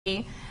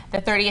The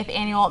 30th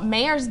annual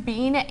Mayor's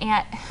Bean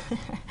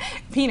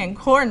and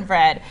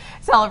Cornbread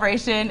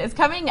celebration is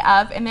coming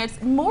up, and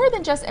it's more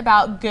than just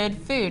about good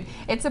food.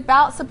 It's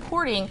about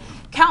supporting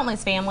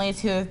countless families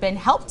who have been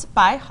helped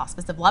by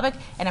Hospice of Lubbock,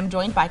 and I'm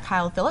joined by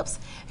Kyle Phillips,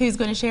 who's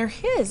going to share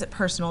his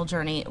personal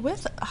journey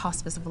with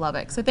Hospice of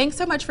Lubbock. So thanks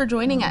so much for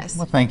joining us.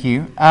 Well, thank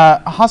you.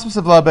 Hospice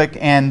of Lubbock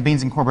and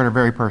Beans and Cornbread are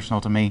very personal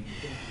to me.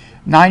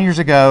 9 years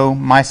ago,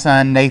 my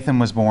son Nathan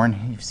was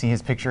born. You see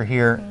his picture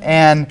here,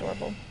 and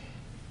adorable.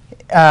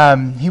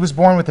 He was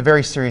born with a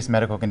very serious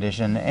medical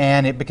condition,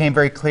 and it became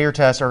very clear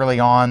to us early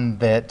on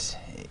that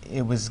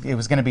it was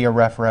going to be a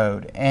rough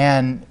road.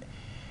 And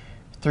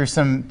through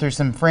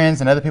some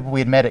friends and other people we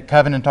had met at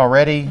Covenant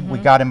already, we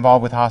got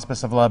involved with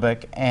Hospice of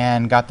Lubbock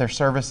and got their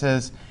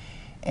services,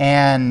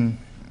 and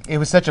it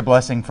was such a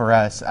blessing for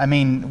us. I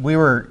mean, we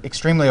were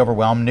extremely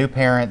overwhelmed. New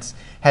parents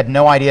had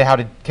no idea how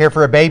to care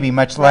for a baby,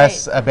 much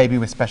less a baby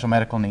with special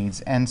medical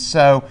needs. And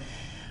so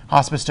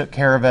Hospice took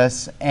care of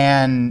us,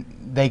 and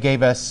they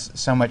gave us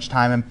so much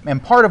time.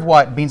 And part of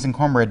what Beans and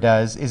Cornbread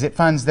does is it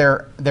funds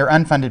their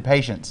unfunded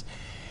patients.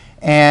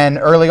 And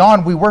early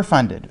on, we were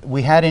funded.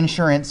 We had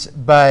insurance,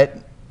 but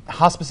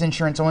hospice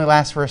insurance only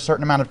lasts for a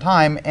certain amount of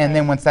time, and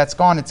then once that's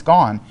gone, it's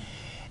gone.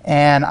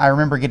 And I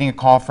remember getting a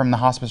call from the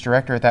hospice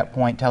director at that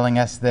point telling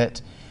us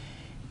that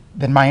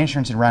my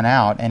insurance had run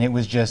out, and it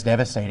was just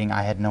devastating.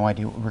 I had no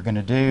idea what we were going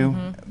to do,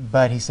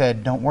 but he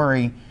said, "Don't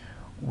worry,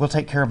 we'll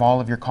take care of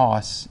all of your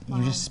costs.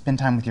 You just spend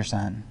time with your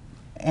son."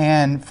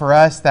 And for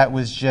us, that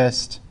was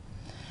just,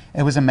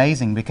 it was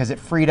amazing because it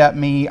freed up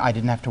me. I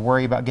didn't have to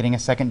worry about getting a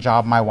second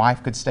job. My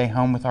wife could stay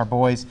home with our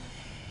boys,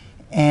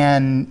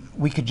 and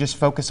we could just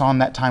focus on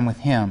that time with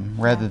him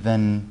rather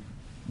than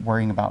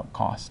worrying about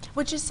cost.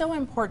 Which is so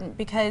important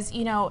because,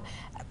 you know,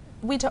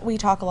 we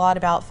talk a lot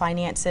about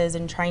finances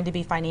and trying to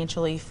be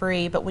financially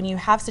free, but when you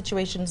have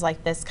situations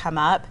like this come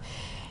up,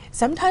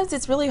 sometimes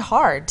it's really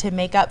hard to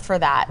make up for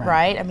that,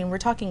 right? I mean, we're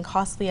talking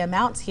costly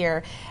amounts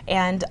here,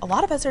 and a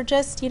lot of us are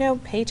just, you know,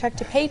 paycheck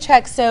to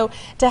paycheck. So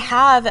to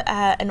have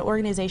an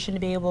organization to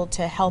be able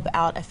to help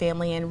out a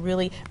family and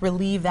really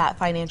relieve that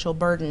financial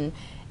burden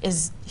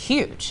is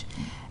huge.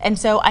 And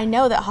so I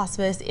know that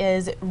Hospice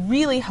is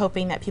really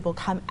hoping that people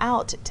come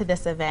out to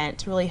this event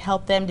to really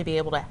help them to be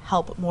able to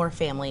help more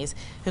families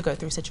who go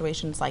through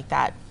situations like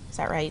that. Is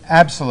that right?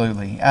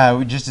 Absolutely.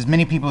 Just as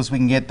many people as we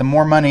can get, the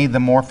more money, the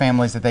more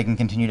families that they can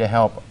continue to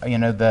help. You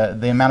know,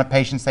 the amount of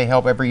patients they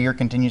help every year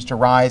continues to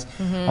rise,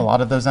 a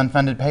lot of those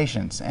unfunded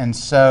patients. And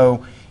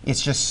so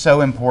it's just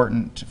so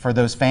important for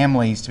those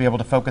families to be able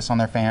to focus on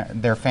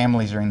their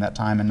families during that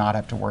time and not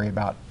have to worry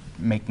about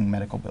making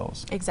medical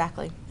bills.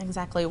 Exactly,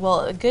 exactly.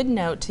 Well, a good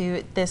note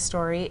to this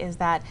story is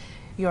that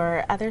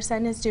your other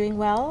son is doing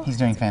well. He's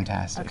doing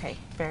fantastic. Okay,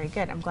 very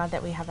good. I'm glad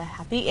that we have a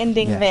happy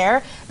ending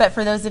there. But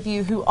for those of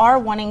you who are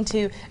wanting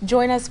to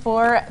join us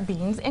for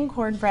Beans and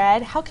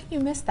Cornbread, how can you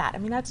miss that? I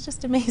mean, that's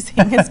just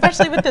amazing,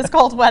 especially with this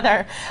cold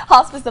weather.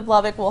 Hospice of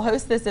Lubbock will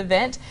host this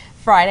event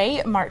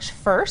Friday, March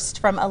 1st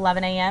from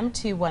 11 a.m.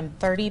 to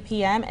 1:30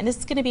 p.m. And this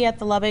is going to be at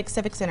the Lubbock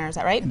Civic Center, is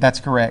that right?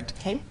 That's correct.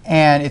 Okay.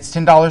 And it's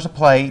 $10 a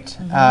plate.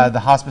 The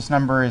hospice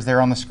number is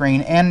there on the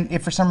screen. And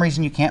if for some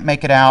reason you can't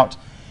make it out,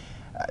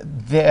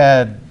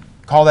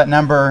 call that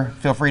number.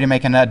 Feel free to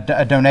make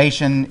a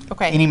donation.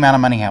 Any amount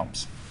of money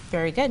helps.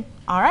 Very good.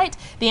 All right.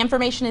 The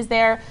information is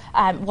there.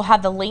 We'll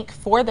have the link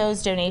for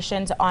those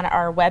donations on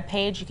our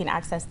webpage. You can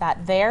access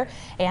that there.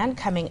 And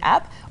coming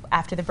up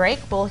after the break,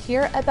 we'll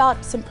hear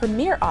about some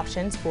premier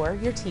options for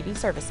your TV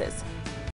services.